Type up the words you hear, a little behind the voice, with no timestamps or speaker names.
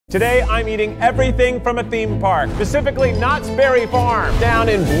Today, I'm eating everything from a theme park, specifically Knott's Berry Farm, down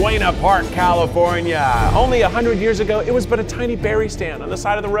in Buena Park, California. Only 100 years ago, it was but a tiny berry stand on the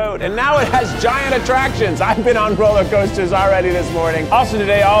side of the road, and now it has giant attractions. I've been on roller coasters already this morning. Also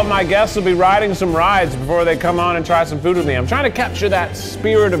today, all of my guests will be riding some rides before they come on and try some food with me. I'm trying to capture that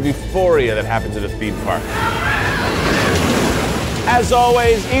spirit of euphoria that happens at a theme park. As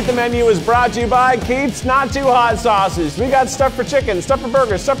always, Eat the Menu is brought to you by Keith's Not Too Hot Sauces. We got stuff for chicken, stuff for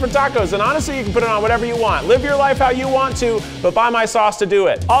burgers, stuff for tacos, and honestly, you can put it on whatever you want. Live your life how you want to, but buy my sauce to do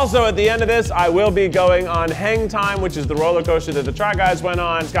it. Also, at the end of this, I will be going on Hang Time, which is the roller coaster that the Try Guys went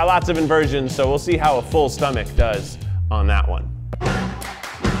on. It's got lots of inversions, so we'll see how a full stomach does on that one.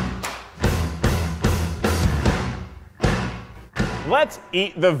 Let's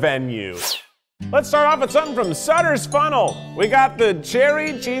eat the venue. Let's start off with something from Sutter's Funnel. We got the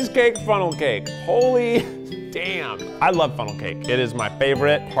cherry cheesecake funnel cake. Holy damn. I love funnel cake. It is my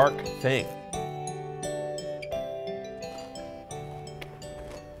favorite park thing.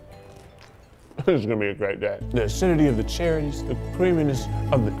 This is gonna be a great day. The acidity of the cherries, the creaminess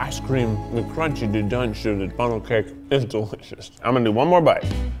of the ice cream, the crunchy dunch of the funnel cake is delicious. I'm gonna do one more bite.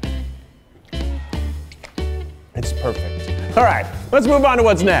 It's perfect. All right, let's move on to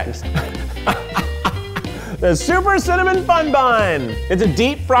what's next. The Super Cinnamon Fun Bun. It's a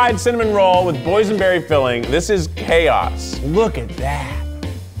deep fried cinnamon roll with boysenberry filling. This is chaos. Look at that.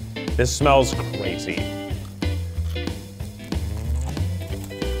 This smells crazy.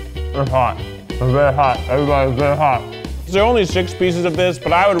 It's hot. It's very hot. Everybody's very hot. There are only 6 pieces of this,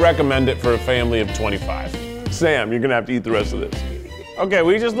 but I would recommend it for a family of 25. Sam, you're gonna have to eat the rest of this. Okay,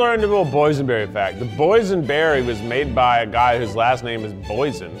 we just learned a little boysenberry fact. The boysenberry was made by a guy whose last name is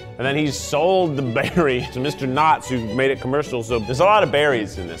Boysen, and then he sold the berry to Mr. Knotts, who made it commercial, so there's a lot of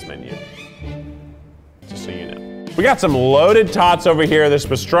berries in this menu, just so you know. We got some loaded tots over here. There's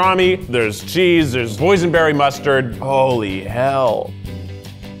pastrami, there's cheese, there's boysenberry mustard. Holy hell.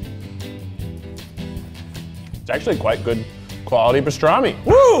 It's actually quite good quality pastrami.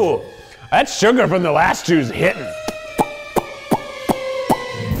 Woo! That sugar from the last two's hitting.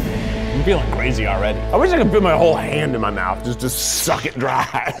 I'm feeling crazy already. I wish I could fit my whole hand in my mouth just to suck it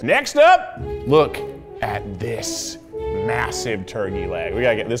dry. Next up, look at this massive turkey leg. We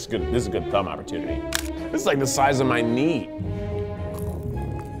gotta get this good. This is a good thumb opportunity. This is like the size of my knee.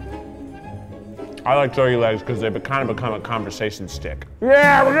 I like turkey legs because they've kind of become a conversation stick.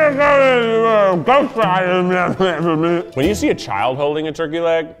 Yeah, we're gonna go ghost ride. When you see a child holding a turkey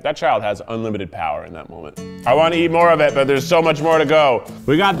leg, that child has unlimited power in that moment. I want to eat more of it, but there's so much more to go.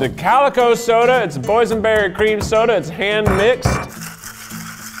 We got the Calico soda. It's boysenberry cream soda. It's hand mixed.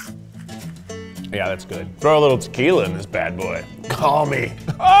 Yeah, that's good. Throw a little tequila in this bad boy. Call me.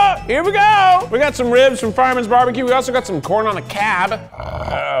 Oh, here we go. We got some ribs from Fireman's Barbecue. We also got some corn on the cab.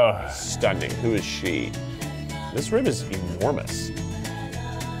 Oh, stunning. Who is she? This rib is enormous.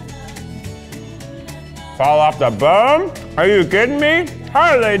 Fall off the bone? Are you kidding me?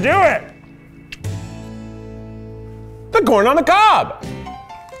 How do they do it? The corn on the cob.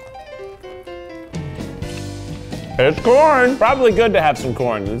 It's corn. Probably good to have some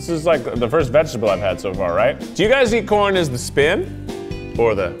corn. This is like the first vegetable I've had so far, right? Do you guys eat corn as the spin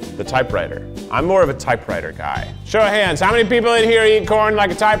or the typewriter? I'm more of a typewriter guy. Show of hands, how many people in here eat corn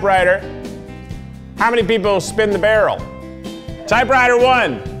like a typewriter? How many people spin the barrel? Typewriter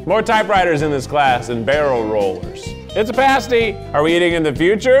 1. More typewriters in this class than barrel rollers. It's a pasty. Are we eating in the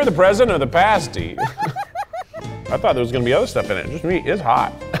future, the present, or the pasty? I thought there was gonna be other stuff in it. Just meat. It's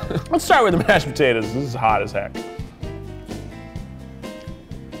hot. Let's start with the mashed potatoes. This is hot as heck.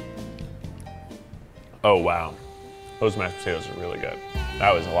 Oh, wow. Those mashed potatoes are really good.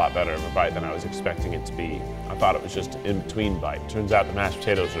 That was a lot better of a bite than I was expecting it to be. I thought it was just an in-between bite. Turns out the mashed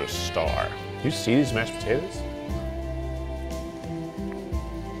potatoes are a star. Do you see these mashed potatoes?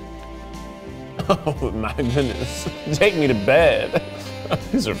 Oh my goodness. Take me to bed.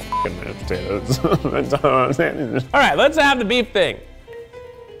 These are fucking mashed potatoes. That's all I'm saying. All right, let's have the beef thing.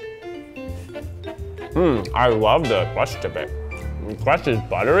 I love the crust of it. The crust is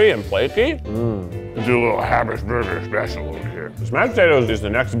buttery and flaky. Let's do a little Habersberger special over here. This mashed potatoes is the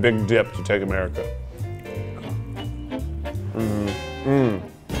next big dip to take America.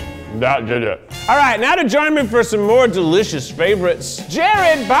 That did it. All right, now to join me for some more delicious favorites,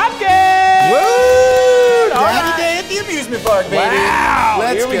 Jared Popkin! Woo! Happy day at the amusement park, baby. Wow,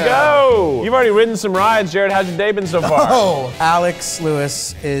 Let's here we go. You've already ridden some rides, Jared. How's your day been so far? Oh, Alex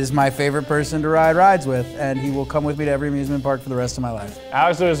Lewis is my favorite person to ride rides with, and he will come with me to every amusement park for the rest of my life.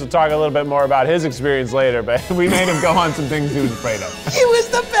 Alex Lewis will talk a little bit more about his experience later, but we made him go on some things he was afraid of. He was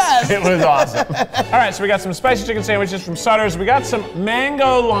the best. best. It was awesome. All right, so we got some spicy chicken sandwiches from Sutter's. We got some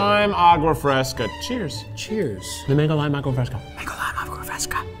mango lime agua fresca. Cheers. Cheers. The mango lime agua fresca. Mango lime agua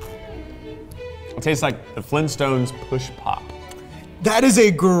fresca. It tastes like the Flintstones push pop. That is a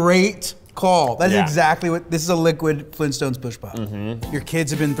great call. That is Yeah. exactly what, this is a liquid Flintstones push pop. Your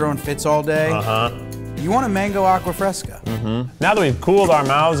kids have been throwing fits all day. You want a mango aqua fresca. Now that we've cooled our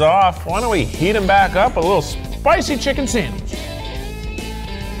mouths off, why don't we heat them back up? A little spicy chicken sandwich.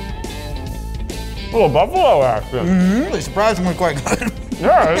 A little buffalo action. Really surprisingly quite good.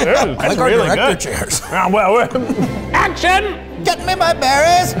 Yeah, it is. It's like our really director good. chairs. Yeah, well, action! Get me my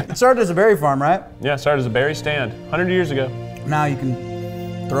berries. It started as a berry farm, right? Yeah, it started as a berry stand 100 years ago. Now you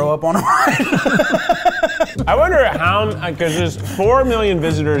can throw up on a ride. I wonder how, because there's 4 million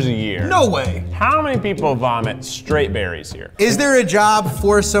visitors a year. No way. How many people vomit straight berries here? Is there a job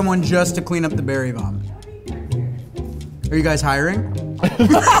for someone just to clean up the berry vomit? Are you guys hiring?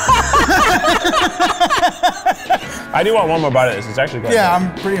 I do want one more bite of this. It's actually quite Yeah, good.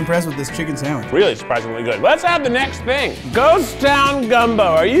 I'm pretty impressed with this chicken sandwich. Really surprisingly good. Let's have the next thing. Ghost Town Gumbo.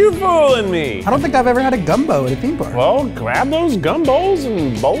 Are you fooling me? I don't think I've ever had a gumbo at a theme park. Well, grab those gumbos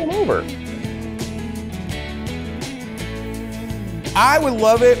and bowl them over. I would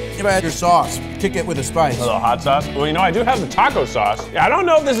love it if I had your sauce. Kick it with a spice. A little hot sauce. Well, you know, I do have the taco sauce. Yeah, I don't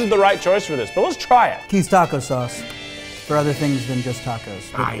know if this is the right choice for this, but let's try it. Keith's taco sauce for other things than just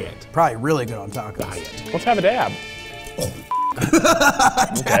tacos. Diet. Probably really good on tacos. Diet. Let's have a dab.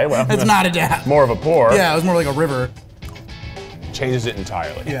 Okay, well. It's not a dab. More of a pour. Yeah, it was more like a river. Changes it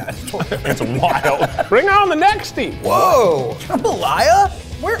entirely. Yeah. It's wild. Bring on the nexty. Whoa! Jambalaya?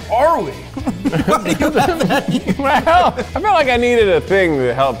 Where are we? Why do you have that? Well, I felt like I needed a thing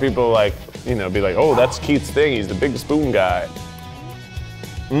to help people, like, you know, be like, oh, that's Keith's thing. He's the big spoon guy.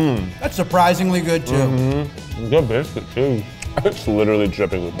 That's surprisingly good too. Good biscuit, too. It's literally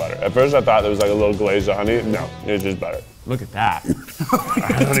dripping with butter. At first, I thought there was like a little glaze of honey. No, it's just butter. Look at that.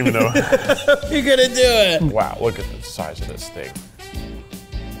 I don't even know. You're gonna do it. Wow, look at the size of this thing.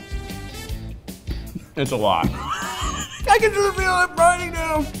 It's a lot. I can just feel it burning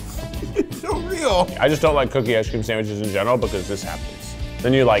now. It's so real. I just don't like cookie ice cream sandwiches in general because this happens.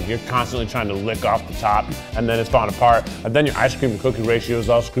 Then you're constantly trying to lick off the top and then it's falling apart. And then your ice cream to cookie ratio is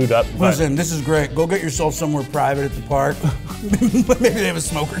all screwed up. but- Listen, this is great. Go get yourself somewhere private at the park. Maybe they have a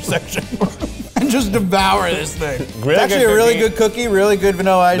smoker section. And just devour this thing. Really It's actually good a really cookie. good cookie, really good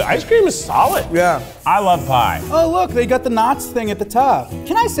vanilla ice The cream. ice cream is solid. Yeah. I love pie. Oh, look, they got the knots thing at the top.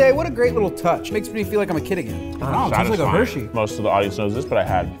 Can I say, what a great little touch. Makes me feel like I'm a kid again. Wow, it tastes like a Satisfying. Hershey. Most of the audience knows this, but I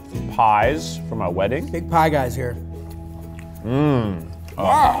had pies for my wedding. Big pie guys here.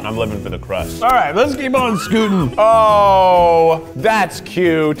 Wow. I'm living for the crust. All right, let's keep on scooting. Oh, that's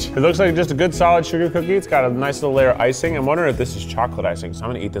cute. It looks like just a good solid sugar cookie. It's got a nice little layer of icing. I'm wondering if this is chocolate icing, so I'm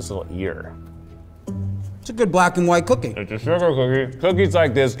gonna eat this little ear. It's a good black and white cookie. It's a sugar cookie. Cookies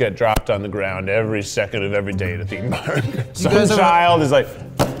like this get dropped on the ground every second of every day at a theme park. Some guys have a- child is like,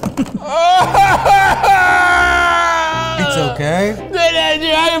 It's okay. Can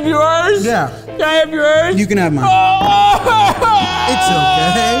I have yours? Yeah. Can I have yours? You can have mine. It's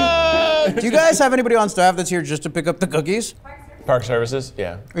okay. Do you guys have anybody on staff that's here just to pick up the cookies? Park services,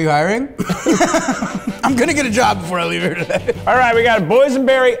 yeah. Are you hiring? I'm gonna get a job before I leave here today. All right, we got a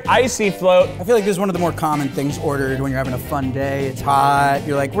boysenberry icy float. I feel like this is one of the more common things ordered when you're having a fun day. It's hot.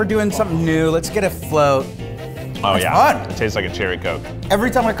 You're like, we're doing something new. Let's get a float. Oh That's yeah, fun. it tastes like a cherry Coke. Every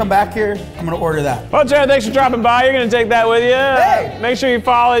time I come back here, I'm gonna order that. Well, Jared, thanks for dropping by. You're gonna take that with you. Hey. Make sure you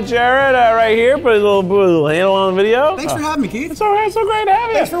follow Jared right here. Put a little handle on the video. Thanks for having me, Keith. It's all right. It's so great to have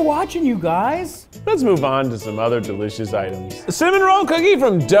you. Thanks for watching, you guys. Let's move on to some other delicious items. A cinnamon roll cookie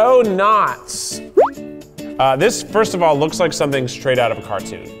from Dough Knots. This, first of all, looks like something straight out of a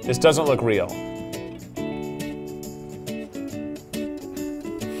cartoon. This doesn't look real.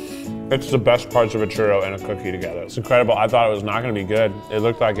 It's the best parts of a churro and a cookie together. It's incredible. I thought it was not gonna be good. It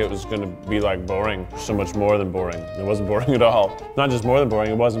looked like it was gonna be like boring. So much more than boring. It wasn't boring at all. Not just more than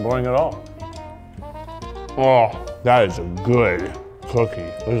boring, it wasn't boring at all. Oh, that is a good cookie.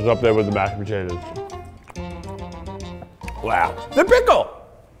 This is up there with the mashed potatoes. Wow. The pickle!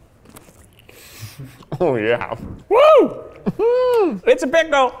 Oh yeah. Woo! It's a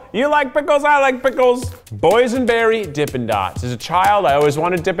pickle. You like pickles, I like pickles. Boysenberry Dippin' Dots. As a child, I always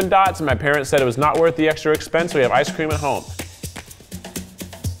wanted Dippin' Dots, and my parents said it was not worth the extra expense, so we have ice cream at home.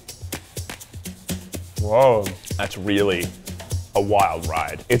 Whoa, that's really a wild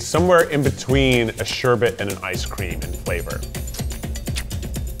ride. It's somewhere in between a sherbet and an ice cream in flavor.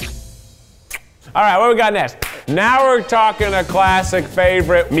 All right, what we got next? Now we're talking a classic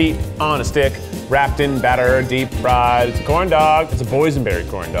favorite, meat on a stick. wrapped in batter, deep fried. It's a corn dog. It's a boysenberry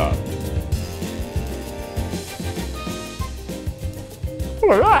corn dog.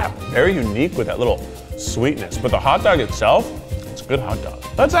 Look at that. Very unique with that little sweetness. But the hot dog itself, it's a good hot dog.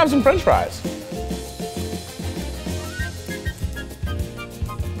 Let's have some French fries.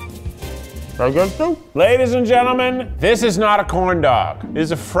 Very good too. Ladies and gentlemen, this is not a corn dog. It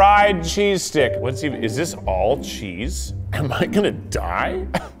is a fried cheese stick. Is this all cheese? Am I gonna die?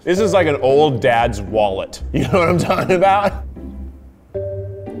 This is like an old dad's wallet. You know what I'm talking about?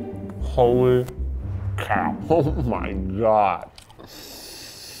 Holy cow. Oh my God.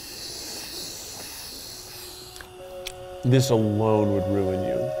 This alone would ruin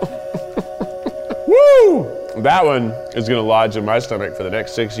you. Woo! That one is gonna lodge in my stomach for the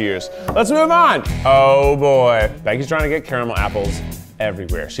next 6 years. Let's move on. Oh boy. Becky's trying to get caramel apples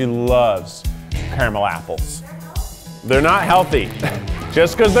everywhere. She loves caramel apples. They're not healthy.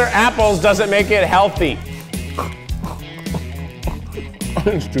 Just because they're apples doesn't make it healthy.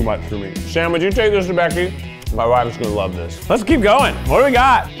 It's too much for me. Sam, would you take this to Becky? My wife's gonna love this. Let's keep going. What do we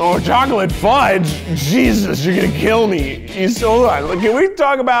got? Oh, chocolate fudge. Jesus, you're gonna kill me. Hold on. Can we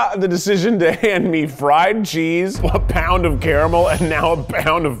talk about the decision to hand me fried cheese, a pound of caramel, and now a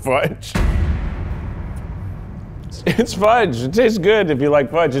pound of fudge? It's fudge. It tastes good if you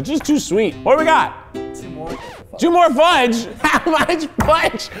like fudge. It's just too sweet. What do we got? 2 more. 2 more fudge? How much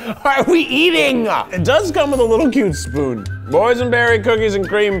fudge are we eating? It does come with a little cute spoon. Boysenberry cookies and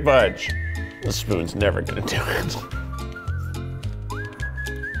cream fudge. The spoon's never gonna do it.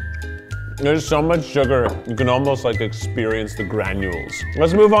 There's so much sugar, you can almost like experience the granules.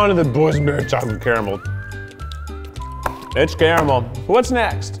 Let's move on to the boysenberry chocolate caramel. It's caramel. What's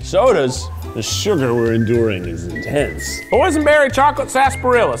next? Sodas. The sugar we're enduring is intense. Boysenberry chocolate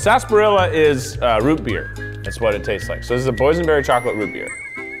sarsaparilla. Sarsaparilla is root beer. That's what it tastes like. So this is a boysenberry chocolate root beer.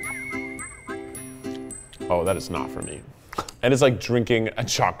 Oh, that is not for me. And it's like drinking a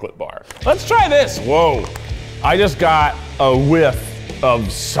chocolate bar. Let's try this. Whoa. I just got a whiff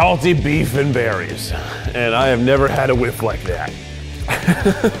of salty beef and berries. And I have never had a whiff like that.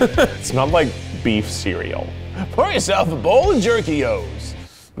 It smelled like beef cereal. Pour yourself a bowl of Jerky-O's.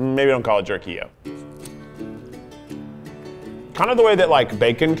 Maybe don't call it Jerky-O. Kind of the way that like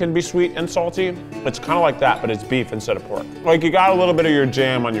bacon can be sweet and salty. It's kind of like that, but it's beef instead of pork. Like you got a little bit of your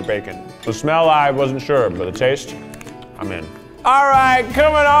jam on your bacon. The smell, I wasn't sure, but the taste, I'm in. All right,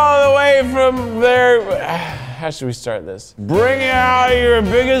 coming all the way from there. How should we start this? Bring out your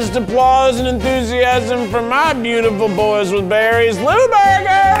biggest applause and enthusiasm for my beautiful boys with berries,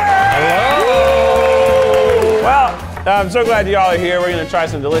 Lewberger! Hello! Well, I'm so glad y'all are here. We're gonna try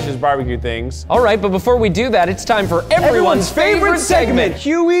some delicious barbecue things. All right, but before we do that, it's time for everyone's favorite segment.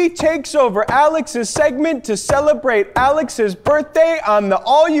 Hughie takes over Alex's segment to celebrate Alex's birthday on the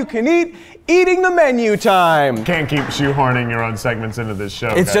all-you-can-eat Eating the Menu time. Can't keep shoehorning your own segments into this show.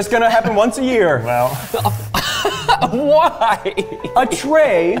 It's just gonna happen once a year. Well. Why? A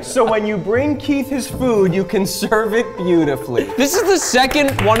tray, so when you bring Keith his food, you can serve it beautifully. This is the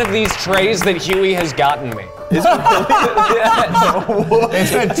second one of these trays that Hughie has gotten me. It's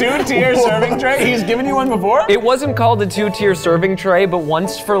a 2-tier serving tray? He's given you one before? It wasn't called a 2-tier serving tray, but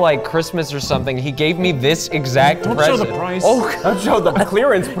once for like Christmas or something, he gave me this exact present. Don't show the price. Oh, don't show the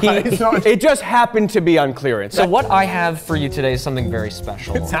clearance price. It just happened to be on clearance. So what I have for you today is something very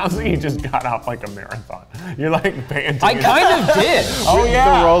special. It sounds like you just got off like a marathon. You're like panting. I kind of did. Oh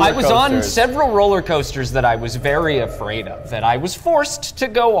yeah. I was on several roller coasters that I was very afraid of, that I was forced to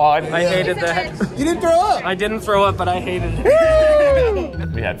go on. I hated that. You didn't throw up. I didn't throw up, but I hated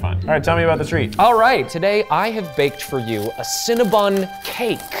it. We had fun. All right, tell me about the treat. All right, today I have baked for you a Cinnabon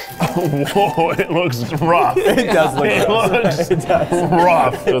cake. Whoa, it looks rough. It does look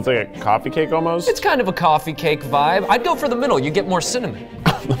rough. So it's like a coffee cake almost? It's kind of a coffee cake vibe. I'd go for the middle, you get more cinnamon.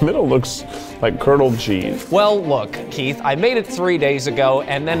 The middle looks like curdled cheese. Well, look, Keith, I made it 3 days ago,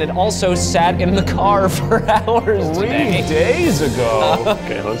 and then it also sat in the car for hours today. 3 days ago.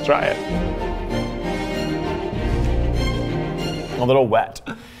 Okay, let's try it. A little wet.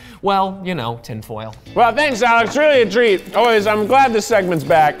 Well, you know, tinfoil. Well, thanks, Alex. Really a treat. Always, I'm glad this segment's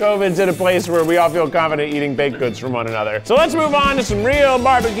back. COVID's in a place where we all feel confident eating baked goods from one another. So let's move on to some real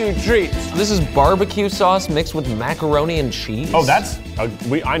barbecue treats. This is barbecue sauce mixed with macaroni and cheese. Oh, that's,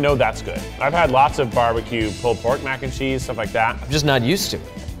 I know that's good. I've had lots of barbecue pulled pork mac and cheese, stuff like that. I'm just not used to it.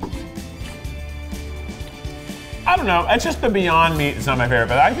 I don't know, it's just the Beyond Meat is not my favorite,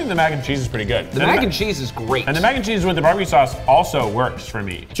 but I think the mac and cheese is pretty good. The mac and cheese is great. And the mac and cheese with the barbecue sauce also works for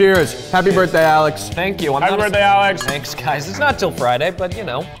me. Cheers. Happy birthday, Alex. Thank you. Happy birthday, Alex. Thanks, guys. It's not till Friday, but you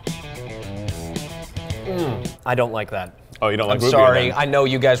know. I don't like that. Oh, you don't like I'm root sorry. beer? I know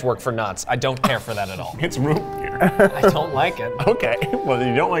you guys work for nuts. I don't care for that at all. It's root beer. I don't like it. Okay, well then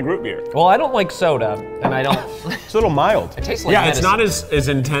you don't like root beer. Well, I don't like soda, and I don't. It's a little mild. It tastes like Yeah, medicine. it's not as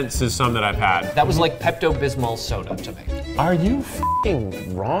intense as some that I've had. That was like Pepto-Bismol soda to me. Are you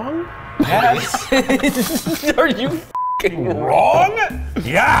f***ing wrong? Yes. Are you f***ing Wrong?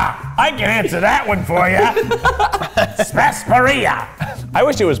 Yeah, I can answer that one for you. Sarsaparilla. I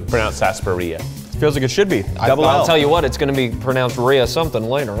wish it was pronounced sarsaparilla. Feels like it should be. Double I'll L. tell you what, it's gonna be pronounced Rhea something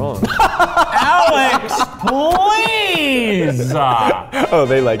later on. Alex, please. Oh,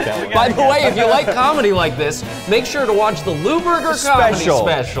 they like that one. By the way, if you like comedy like this, make sure to watch the Lewberger comedy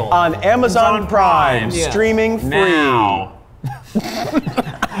special. on Amazon Prime, Yeah. streaming free. Now.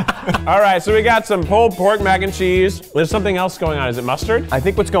 All right, so we got some pulled pork mac and cheese. There's something else going on. Is it mustard? I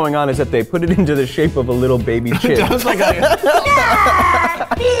think what's going on is that they put it into the shape of a little baby chip. Sounds like a...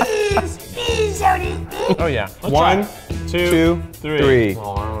 Oh yeah. Let's One, try. two, three.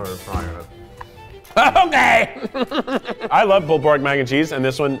 Okay. I love pulled pork mac and cheese, and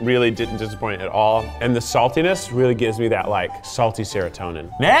this one really didn't disappoint at all. And the saltiness really gives me that like salty serotonin.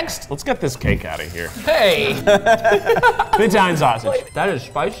 Next, let's get this cake out of here. Hey, The Italian sausage. that is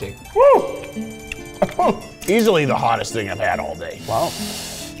spicy. Woo! Easily the hottest thing I've had all day. Wow.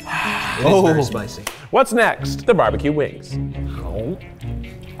 It is very spicy. What's next? The barbecue wings. Oh,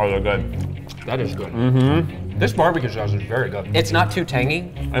 Oh, they're good. that is good. Mm-hmm. This barbecue sauce is very good. It's not too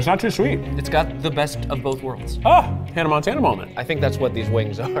tangy. It's not too sweet. It's got the best of both worlds. Oh, Hannah Montana moment. I think that's what these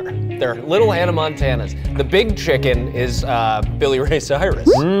wings are. They're little Hannah Montanas. The big chicken is Billy Ray Cyrus.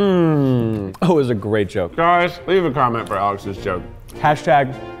 Oh, it was a great joke. Guys, leave a comment for Alex's joke.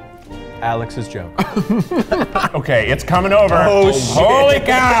 Hashtag Alex's joke. Okay, it's coming over. Oh, shit. Holy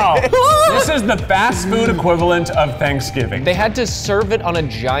cow! This is the fast food equivalent of Thanksgiving. They had to serve it on a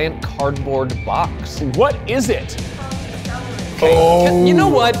giant cardboard box. What is it? You know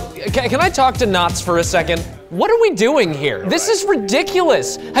what? Can I talk to Knots for a second? What are we doing here? This is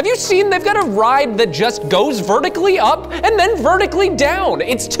ridiculous. Have you seen they've got a ride that just goes vertically up and then vertically down?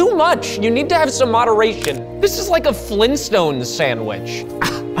 It's too much. You need to have some moderation. This is like a Flintstones sandwich.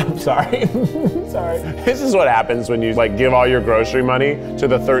 I'm sorry. Sorry. This is what happens when you like give all your grocery money to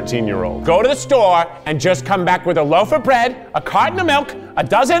the 13-year-old. Go to the store and just come back with a loaf of bread, a carton of milk, a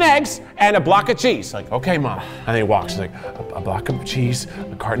dozen eggs, and a block of cheese. Like, okay, Mom. And then he walks, he's like, a block of cheese,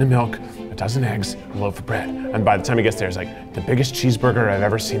 a carton of milk, a dozen eggs, a loaf of bread. And by the time he gets there, he's like, the biggest cheeseburger I've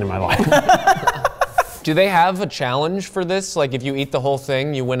ever seen in my life. Do they have a challenge for this? Like if you eat the whole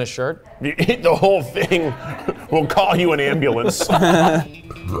thing, you win a shirt? You eat the whole thing, we'll call you an ambulance.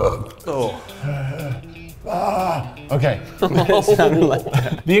 Okay. It sounded like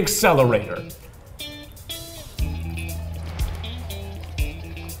that. The accelerator.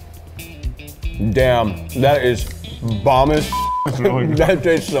 Damn, that is bomb as That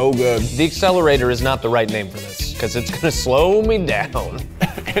tastes so good. The accelerator is not the right name for this, because it's gonna slow me down.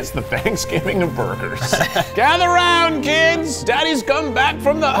 It's the Thanksgiving of burgers. Gather round, kids! Daddy's come back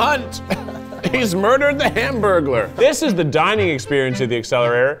from the hunt. He's murdered the Hamburglar. This is the dining experience of the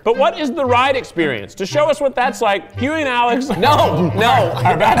accelerator, but what is the ride experience? To show us what that's like, Hughie and Alex. No.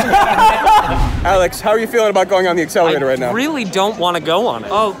 Are about to Alex, how are you feeling about going on the accelerator right now? I really don't want to go on it.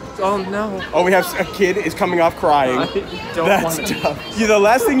 Oh no. Oh, we have a kid is coming off crying. Don't That's want to. tough. The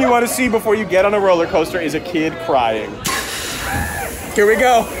last thing you want to see before you get on a roller coaster is a kid crying. Here we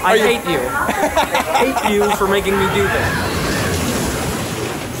go. I hate you. I hate you for making me do this.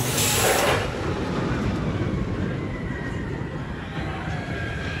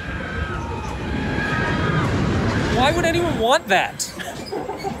 Why would anyone want that?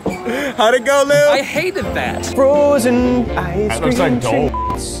 How'd it go, Lou? I hated that. Frozen ice That looks like Dole.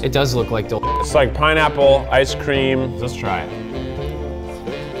 It does look like Dole. It's like pineapple, ice cream. Let's try it.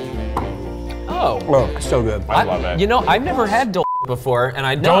 Oh. Oh, so good. I love it. You know, I've never had Dole before, and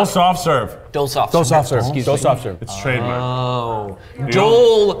I know. Dole soft serve. Dole soft. Dole soft serve. Excuse Dole me. soft serve. It's trademark. Oh.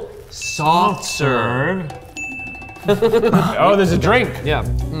 Dole soft serve. Oh, there's a drink. Yeah.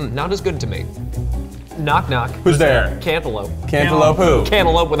 Not as good to me. Knock knock. Who's there? Cantaloupe. Cantaloupe who?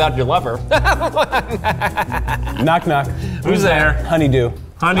 Cantaloupe without your lover. Knock knock. Who's there? Honeydew.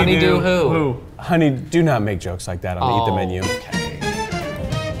 Honeydew who? Honey, do not make jokes like that on the Eat the Menu.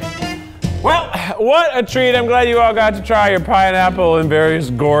 Well, what a treat. I'm glad you all got to try your pineapple and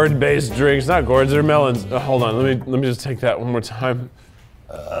various gourd-based drinks. Not gourds, they're melons. Hold on, let me just take that one more time.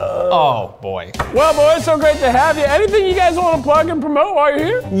 Oh boy. Well, boys, so great to have you. Anything you guys want to plug and promote while you're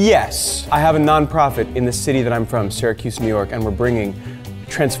here? Yes, I have a nonprofit in the city that I'm from, Syracuse, New York, and we're bringing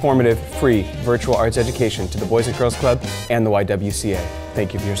transformative, free virtual arts education to the Boys and Girls Club and the YWCA.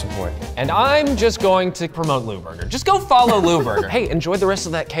 Thank you for your support. And I'm just going to promote Lewberger. Just go follow Lewberger. Hey, enjoy the rest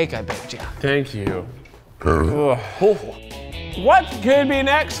of that cake I baked you. Thank you. What could be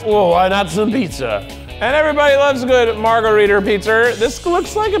next? Well, why not some pizza? And everybody loves a good margarita pizza. This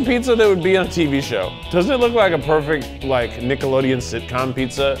looks like a pizza that would be on a TV show. Doesn't it look like a perfect, like, Nickelodeon sitcom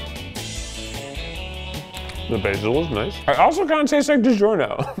pizza? The basil is nice. It also kind of tastes like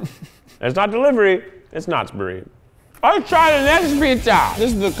DiGiorno. It's not delivery, it's Knott's Berry. Let's try the next pizza.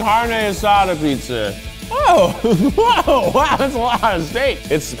 This is the carne asada pizza. Oh, whoa, wow, that's a lot of steak.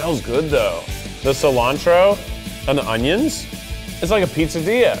 It smells good though. The cilantro and the onions, it's like a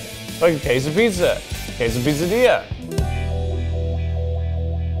pizzadilla, like a queso pizza. Quesadilla.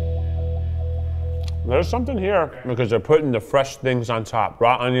 There's something here because they're putting the fresh things on top.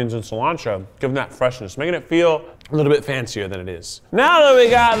 Raw onions and cilantro, giving that freshness, making it feel a little bit fancier than it is. Now that we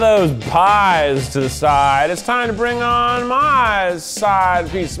got those pies to the side, it's time to bring on my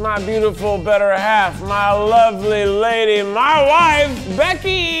side piece, my beautiful better half, my lovely lady, my wife,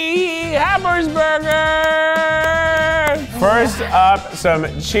 Becky Habersberger. First up, some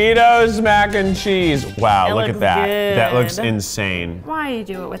Cheetos mac and cheese. Wow, look at that. Good. That looks insane. Why you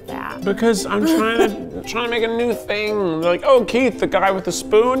do it with that? Because I'm trying to make a new thing. They're like, oh, Keith, the guy with the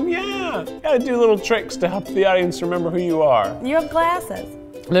spoon? Yeah, gotta do little tricks to help the audience remember who you are. You have glasses.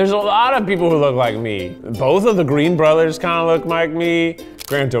 There's a lot of people who look like me. Both of the Green brothers kind of look like me.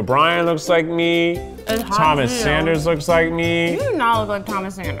 Grant O'Brien looks like me. Thomas Sanders looks like me. You do not look like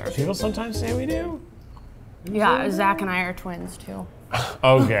Thomas Sanders. People sometimes say we do. Yeah, Zach and I are twins too.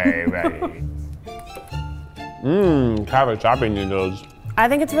 Okay, Betty. Cabbage noodles. I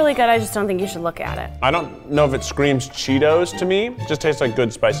think it's really good, I just don't think you should look at it. I don't know if it screams Cheetos to me. It just tastes like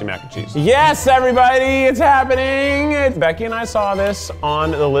good spicy mac and cheese. Yes, everybody, it's happening. Becky and I saw this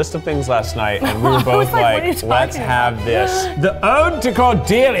on the list of things last night, and we were both like, let's have this. The Ode to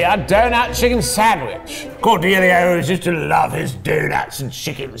Cordelia Donut Chicken Sandwich. Cordelia always used to love his donuts and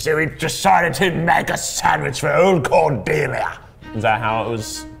chicken, so he decided to make a sandwich for old Cordelia. Is that how it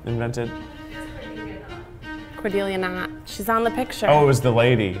was invented? Cordelia not. She's on the picture. Oh, it was the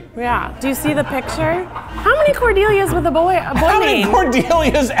lady. Yeah. Do you see the picture? How many Cordelias with a boy How many name?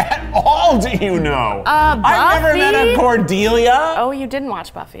 Cordelias at all do you know? Buffy? I've never met a Cordelia. Oh, you didn't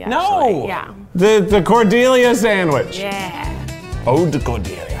watch Buffy, actually. No. Yeah. The Cordelia sandwich. Yeah. Ode to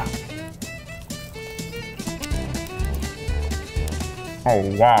Cordelia. Oh,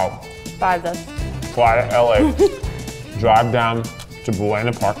 wow. Buy this. Fly to LA. Drive down to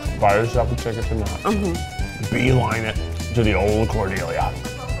Buena Park. Buy yourself a ticket to Knott's. Beeline it to the old Cordelia.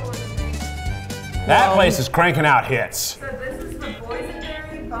 That place is cranking out hits. So this is the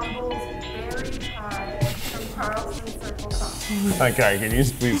Boysenberry Bumbles Berry Pie from Charleston Circle Coffee. Okay, can you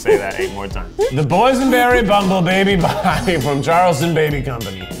please say that 8 more times? The Boysenberry Bumble Baby Pie from Charleston Baby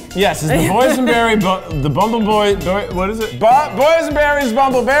Company. Yes, it's the Boysenberry, the Bumble Boy, what is it? Boysenberry's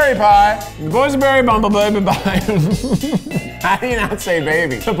Bumbleberry Pie. The Boysenberry Bumble Baby Pie. How do you not say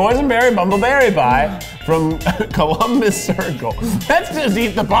baby? The Boysenberry Bumbleberry Pie from Columbus Circle. Let's just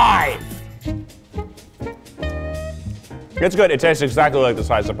eat the pie. It's good. It tastes exactly like the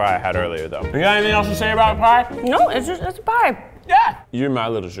slice of pie I had earlier, though. You got anything else to say about pie? No, it's a pie. Yeah. You're my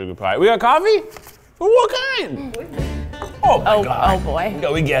little sugar pie. We got coffee? What kind? Oh my God. Oh boy.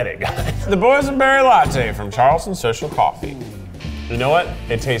 No, we get it, guys. The Boysenberry Latte from Charleston Social Coffee. You know what?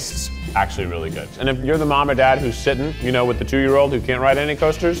 It tastes actually really good. And if you're the mom or dad who's sitting, you know, with the 2-year-old who can't ride any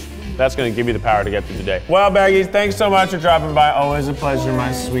coasters, that's gonna give you the power to get through the day. Well, Becky, thanks so much for dropping by. Always a pleasure,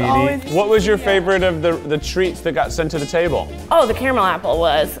 my sweetie. What was your favorite of the treats that got sent to the table? Oh, the caramel apple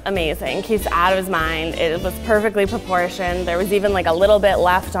was amazing. Keith's out of his mind. It was perfectly proportioned. There was even like a little bit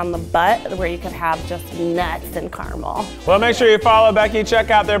left on the butt where you could have just nuts and caramel. Well, make sure you follow Becky. Check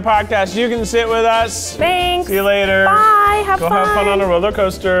out their podcast, You Can Sit With Us. Thanks. See you later. Bye. Have Go fun. have fun on a roller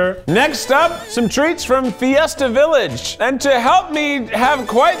coaster. Next up, some treats from Fiesta Village. And to help me have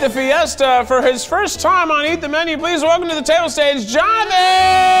quite the fiesta for his first time on Eat the Menu, please welcome to the table stage, Jonathan!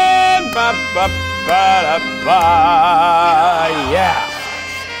 Yeah.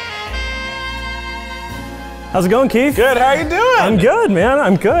 How's it going, Keith? Good, how you doing? I'm good, man,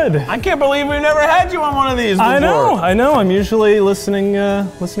 I'm good. I can't believe we've never had you on one of these before. I know, I'm usually listening to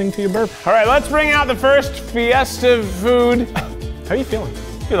you burp. All right, let's bring out the first Fiesta food. How are you feeling?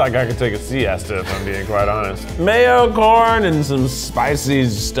 I feel like I could take a siesta if I'm being quite honest. Mayo corn and some spicy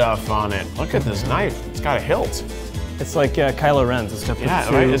stuff on it. Look at this knife, it's got a hilt. It's like Kylo Ren's. It's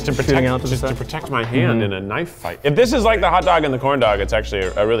right. It's to protect my hand in a knife fight. If this is like the hot dog and the corn dog, it's actually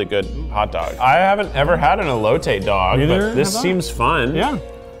a really good hot dog. I haven't ever had an elote dog, but this seems fun. Yeah.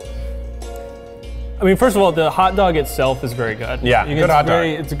 I mean, first of all, the hot dog itself is very good. Yeah, good hot dog.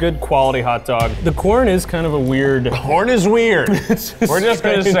 It's a good quality hot dog. The corn is kind of a weird. Corn is weird. We're just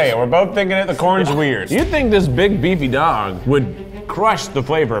gonna say it. We're both thinking it. The corn's weird. You'd think this big beefy dog would crush the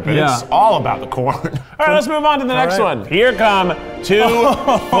flavor, but it's all about the corn. All right, let's move on to the next one. Here come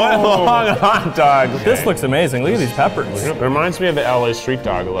 2-foot-long hot dogs. Okay. This looks amazing. Look at these peppers. It reminds me of the LA street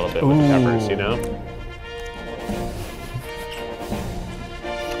dog a little bit with the peppers, you know?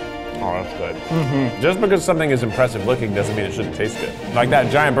 Oh, that's good. Just because something is impressive looking doesn't mean it shouldn't taste good. Like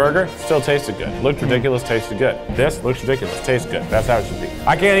that giant burger, still tasted good. Looked ridiculous, tasted good. This looks ridiculous, tastes good. That's how it should be.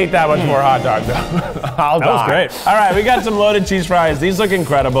 I can't eat that much more hot dog though. That was great. All right, we got some loaded cheese fries. These look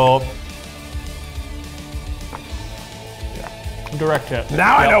incredible. Direct hit.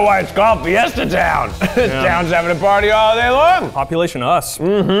 Now I know why it's called Fiesta Town. Town's having a party all day long. Population us.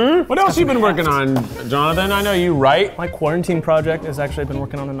 What else you been working on, Jonathan? I know you write. My quarantine project has actually been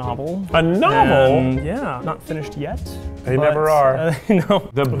working on a novel. A novel? Yeah, not finished yet. They never are. No.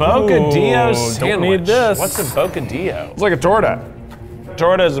 The Bocadillo sandwich. Don't need this. What's a Bocadillo? It's like a torta.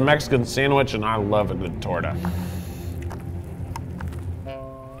 Torta is a Mexican sandwich, and I love a good torta.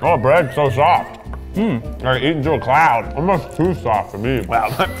 Oh, bread's so soft. Like eating through a cloud. Almost too soft for me.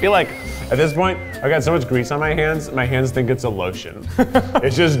 Wow, I feel like at this point, I got so much grease on my hands think it's a lotion.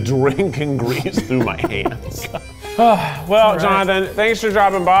 It's just drinking grease through my hands. Well, Jonathan, thanks for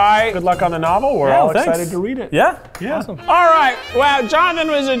dropping by. Good luck on the novel. We're all excited to read it. Yeah. Awesome. All right, well, Jonathan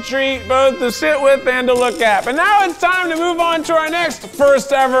was a treat both to sit with and to look at. But now it's time to move on to our next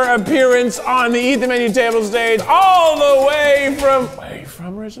first ever appearance on the Eat the Menu table stage, all the way from, where are you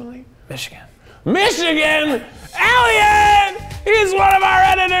from originally? Michigan, Elliot! He's one of our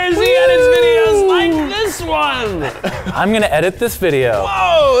editors. He edits videos like this one. I'm gonna edit this video.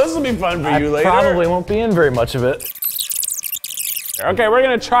 Whoa, this will be fun for you later. Probably won't be in very much of it. Okay, we're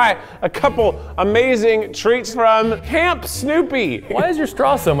gonna try a couple amazing treats from Camp Snoopy. Why is your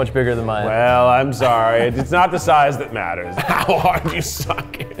straw so much bigger than mine? Well, I'm sorry. It's not the size that matters. How hard you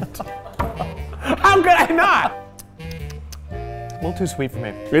suck it. How could I not? A little too sweet for me.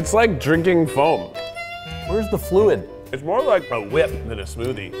 It's like drinking foam. Where's the fluid? It's more like a whip than a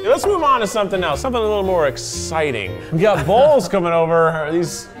smoothie. Let's move on to something else, something a little more exciting. We got bowls coming over.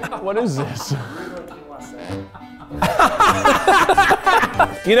 These, what is this?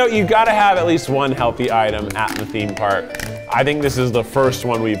 You know, you gotta have at least one healthy item at the theme park. I think this is the first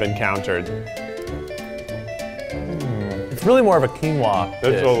one we've encountered. It's really more of a quinoa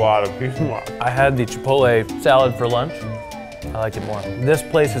There's dish. a lot of quinoa. I had the chipotle salad for lunch. I liked it more. This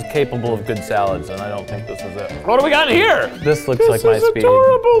place is capable of good salads, and I don't think this is it. What do we got here? This looks like my speed. This is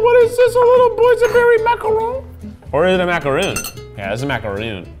adorable. What is this, a little boysenberry macaron? Or is it a macaroon? Yeah, it's a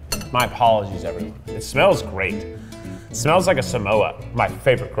macaroon. My apologies, everyone. It smells great. It smells like a Samoa, my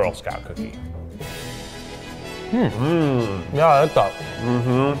favorite Girl Scout cookie. Yeah, I like that.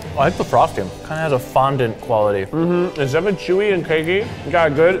 I like the frosting. Kind of has a fondant quality. It's definitely chewy and cakey. You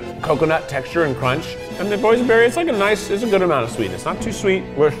got a good coconut texture and crunch. And the boysenberry, it's like it's a good amount of sweetness. Not too sweet.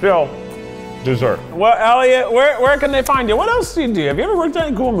 We're still dessert. Well, Elliot, where can they find you? What else do you do? Have you ever worked on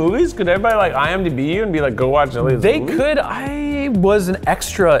any cool movies? Could everybody like IMDb you and be like, go watch Elliot's They movie? could. I was an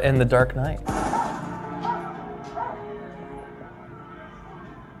extra in The Dark Knight.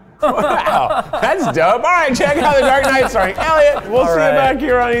 Wow, that's dope. All right, check out The Dark Knight starring Elliot. We'll see you back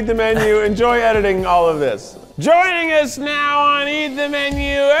here on Eat the Menu. Enjoy editing all of this. Joining us now on Eat the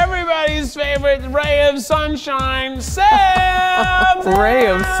Menu, everybody's favorite ray of sunshine, Sam! Ray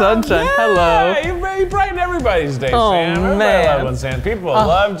of sunshine, hello. You brighten everybody's day, Oh, Sam. Everybody man. loved when Sam. People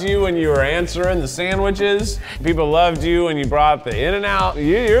loved you when you were answering the sandwiches. People loved you when you brought the In-N-Out.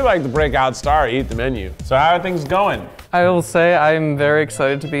 You're like the breakout star at Eat the Menu. So how are things going? I will say I'm very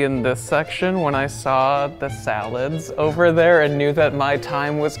excited to be in this section. When I saw the salads over there and knew that my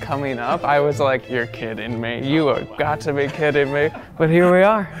time was coming up, I was like, you're kidding me. You have got to be kidding me. But here we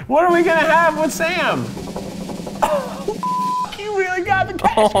are. What are we gonna have with Sam? You really got the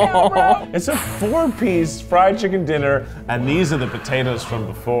cash cow, bro. It's a 4-piece fried chicken dinner, and these are the potatoes from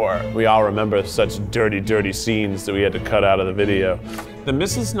before. We all remember such dirty, dirty scenes that we had to cut out of the video. The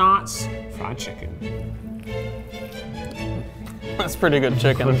Mrs. Knott's fried chicken. That's pretty good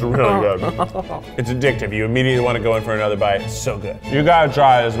chicken. It's really good. It's addictive. You immediately want to go in for another bite. It's so good. You gotta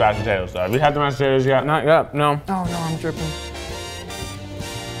try this mashed potatoes, though. Have you had the mashed potatoes yet? Not yet, no. Oh no, I'm dripping.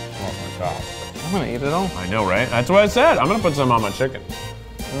 Oh my God. I'm gonna eat it all. I know, right? That's what I said. I'm gonna put some on my chicken.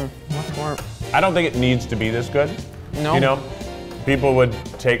 Much more. I don't think it needs to be this good, No. You know, people would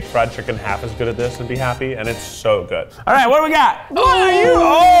take fried chicken half as good at this and be happy, and it's so good. All right, what do we got?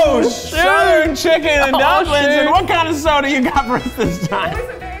 Oh, southern chicken and dumplings. And what kind of soda you got for us this time?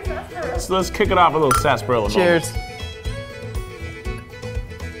 So let's kick it off with a little sarsaparilla moment. Cheers.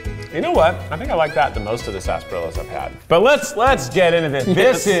 You know what? I think I like that the most of the sarsaparillas I've had. But let's get into this.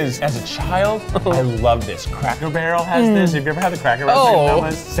 This is, as a child, I love this. Cracker Barrel has this. Have you ever had the Cracker Barrel? Oh,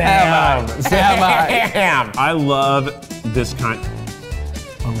 Sam. Sam. I love this kind.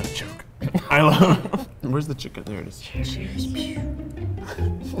 I'm gonna choke. I love. Where's the chicken? There it is. Cheers.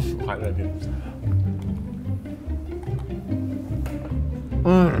 Why did I do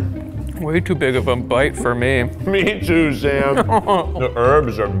this? Way too big of a bite for me. Me too, Sam. The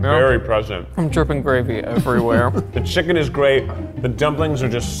herbs are very present. I'm dripping gravy everywhere. The chicken is great. The dumplings are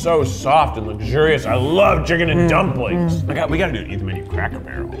just so soft and luxurious. I love chicken and dumplings. We gotta do Eat the Menu Cracker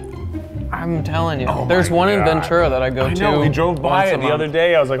Barrel. I'm telling you. There's one in Ventura that I go to. I know, we drove by it the other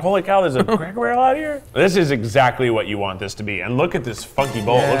day. I was like, holy cow, there's a Cracker Barrel out here? This is exactly what you want this to be. And look at this funky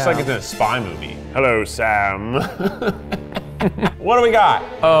bowl. It looks like it's in a spy movie. Hello, Sam. What do we got?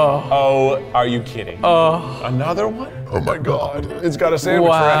 Oh, are you kidding? Another one? Oh my God. It's got a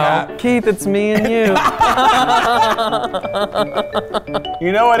sandwich for a hat. Keith, it's me and you.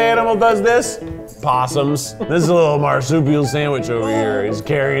 You know what animal does this? Possums. This is a little marsupial sandwich over here. He's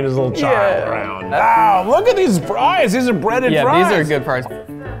carrying his little child around. Wow, look at these fries. These are breaded fries. These are good fries.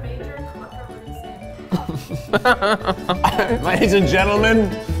 Ladies and gentlemen,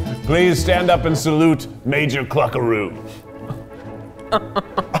 please stand up and salute Major Cluckaroo.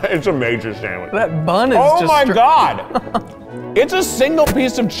 It's a major sandwich. That bun is oh my God! It's a single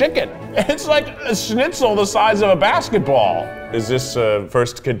piece of chicken. It's like a schnitzel the size of a basketball. Is this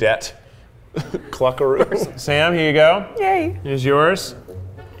first cadet Cluckaroo? Sam, here you go. Yay. Here's yours.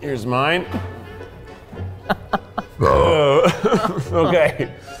 Here's mine.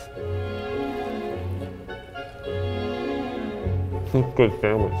 Okay. Good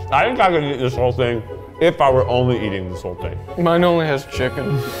sandwich. I think I could eat this whole thing if I were only eating this whole thing. Mine only has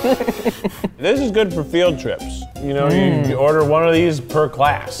chicken. This is good for field trips. You know, you order one of these per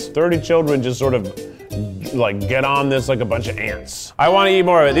class. 30 children just sort of like get on this like a bunch of ants. I want to eat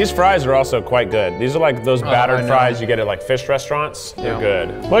more of it. These fries are also quite good. These are like those battered fries you get at like fish restaurants. They're good.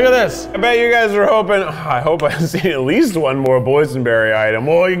 Look at this. I bet you guys are hoping, I hope I see at least one more boysenberry item.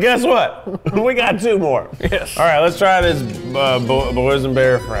 Well, guess what? We got 2 more. Yes. All right, let's try this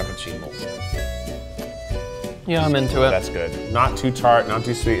boysenberry frappuccino. Yeah, I'm into it. That's good. Not too tart, not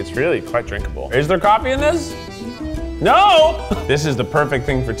too sweet. It's really quite drinkable. Is there coffee in this? No! This is the perfect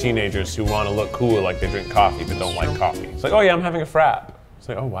thing for teenagers who want to look cool like they drink coffee but don't like coffee. It's like, oh yeah, I'm having a frap. It's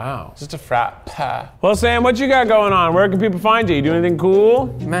like, oh wow, just a frap. Well, Sam, what you got going on? Where can people find you? You do anything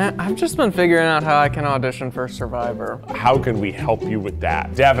cool? Man, I've just been figuring out how I can audition for Survivor. How can we help you with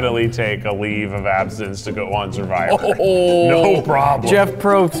that? Definitely take a leave of absence to go on Survivor. Oh, no problem. Jeff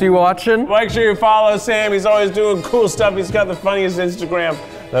Probst, you watching? Make sure you follow Sam. He's always doing cool stuff. He's got the funniest Instagram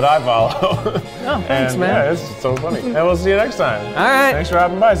that I follow. Oh, thanks, man. Yeah, it's so funny. And we'll see you next time. All right. Thanks for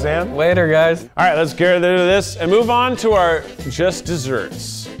hopping by, Sam. Later, guys. All right, let's get rid of this and move on to our just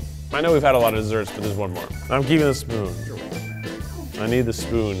desserts. I know we've had a lot of desserts, but there's one more. I'm keeping the spoon. I need the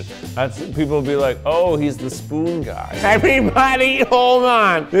spoon. People will be like, oh, he's the spoon guy. Everybody, hold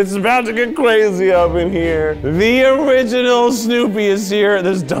on. It's about to get crazy up in here. The original Snoopy is here.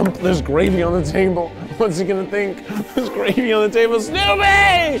 There's gravy on the table. What's he gonna think? There's gravy on the table.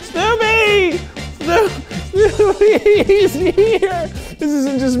 Snoopy! Snoopy! Snoopy, he's here. This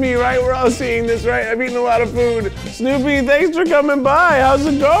isn't just me, right? We're all seeing this, right? I've eaten a lot of food. Snoopy, thanks for coming by. How's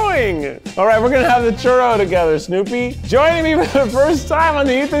it going? All right, we're gonna have the churro together, Snoopy. Joining me for the first time on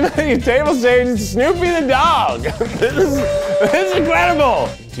the Eat the Menu table stage is Snoopy the dog. This is incredible.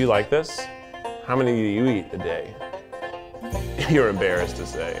 Do you like this? How many do you eat a day? You're embarrassed to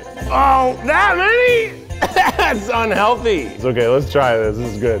say. Oh, that many? That's unhealthy. It's okay, let's try this.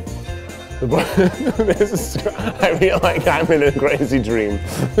 This is good. I feel like I'm in a crazy dream.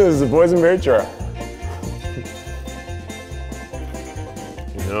 This is the boysenberry churro.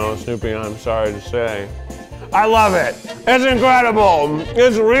 You know, Snoopy, I'm sorry to say, I love it. It's incredible.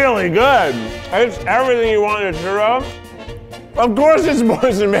 It's really good. It's everything you want in a churro. Of course it's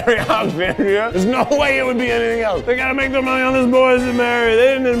boysenberry Alexandria. There's no way it would be anything else. They gotta make their money on this boysenberry.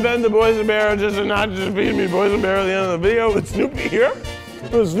 They didn't invent the boysenberry just to not just feed me boysenberry at the end of the video with Snoopy here.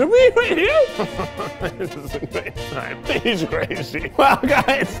 Was Snoopy with you? This is a great time. He's crazy. Well,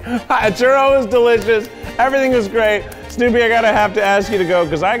 guys, churro was delicious. Everything was great. Snoopy, I have to ask you to go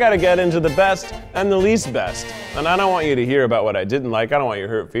because I gotta get into the best and the least best. And I don't want you to hear about what I didn't like. I don't want your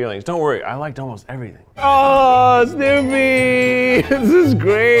hurt feelings. Don't worry, I liked almost everything. Oh, Snoopy! This is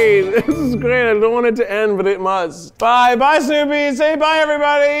great. This is great. I don't want it to end, but it must. Bye. Bye, Snoopy. Say bye,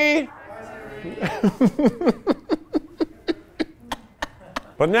 everybody.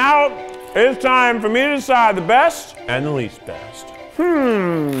 But now it's time for me to decide the best and the least best.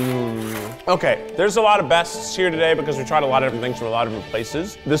 Okay, there's a lot of bests here today because we tried a lot of different things from a lot of different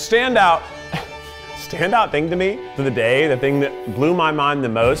places. The standout thing to me for the day, the thing that blew my mind the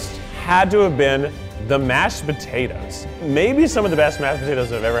most, had to have been the mashed potatoes. Maybe some of the best mashed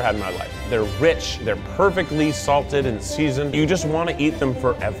potatoes I've ever had in my life. They're rich, they're perfectly salted and seasoned. You just want to eat them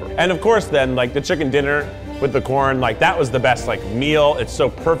forever. And of course then, like the chicken dinner with the corn, like that was the best like meal. It's so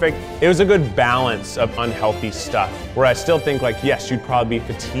perfect. It was a good balance of unhealthy stuff where I still think like, yes, you'd probably be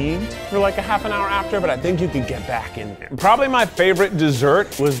fatigued for like a half an hour after, but I think you could get back in there. Probably my favorite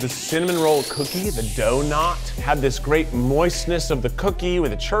dessert was the cinnamon roll cookie, the dough knot. It had this great moistness of the cookie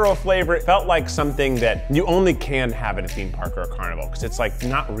with a churro flavor. It felt like something that you only can have at a theme park or a carnival because it's like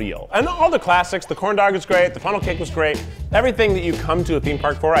not real. And all the classics, the corn dog was great, the funnel cake was great. Everything that you come to a theme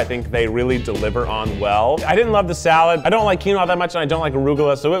park for, I think they really deliver on well. I didn't love the salad. I don't like quinoa that much and I don't like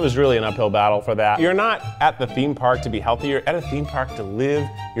arugula, so it was really an uphill battle for that. You're not at the theme park to be healthy, you're at a theme park to live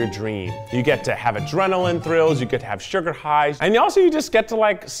your dream. You get to have adrenaline thrills, you get to have sugar highs, and also you just get to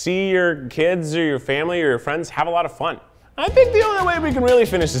like see your kids or your family or your friends have a lot of fun. I think the only way we can really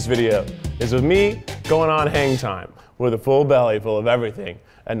finish this video is with me going on hang time with a full belly full of everything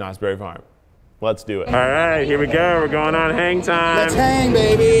at Knott's Berry Farm. Let's do it. All right, here we go. We're going on hang time. Let's hang,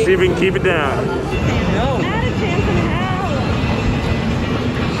 baby. See if we can keep it down. Not a chance in hell.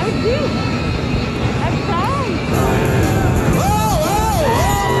 I do. I promise.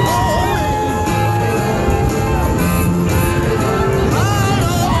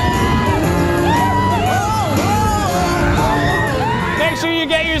 Make sure you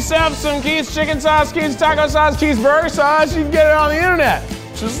get yourself some Keith's chicken sauce, Keith's taco sauce, Keith's burger sauce. You can get it on the internet,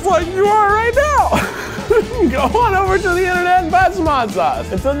 just like you are right now. Go on over to the internet and buy some hot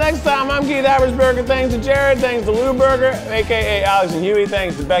sauce. Until next time, I'm Keith Habersberger. Thanks to Jared, thanks to Lewberger, AKA Alex and Hughie.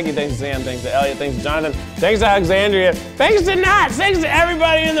 Thanks to Becky, thanks to Sam, thanks to Elliot, thanks to Jonathan, thanks to Alexandria, thanks to Knott's, thanks to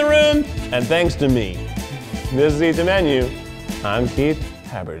everybody in the room, and thanks to me. This is Eat the Menu. I'm Keith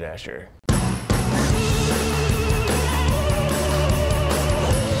Haberdasher.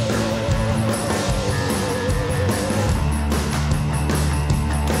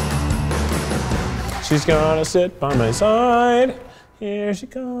 She's gonna sit by my side. Here she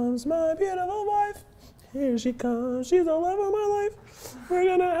comes, my beautiful wife. Here she comes, she's the love of my life. We're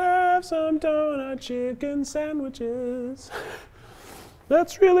gonna have some donut chicken sandwiches.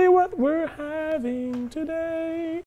 That's really what we're having today.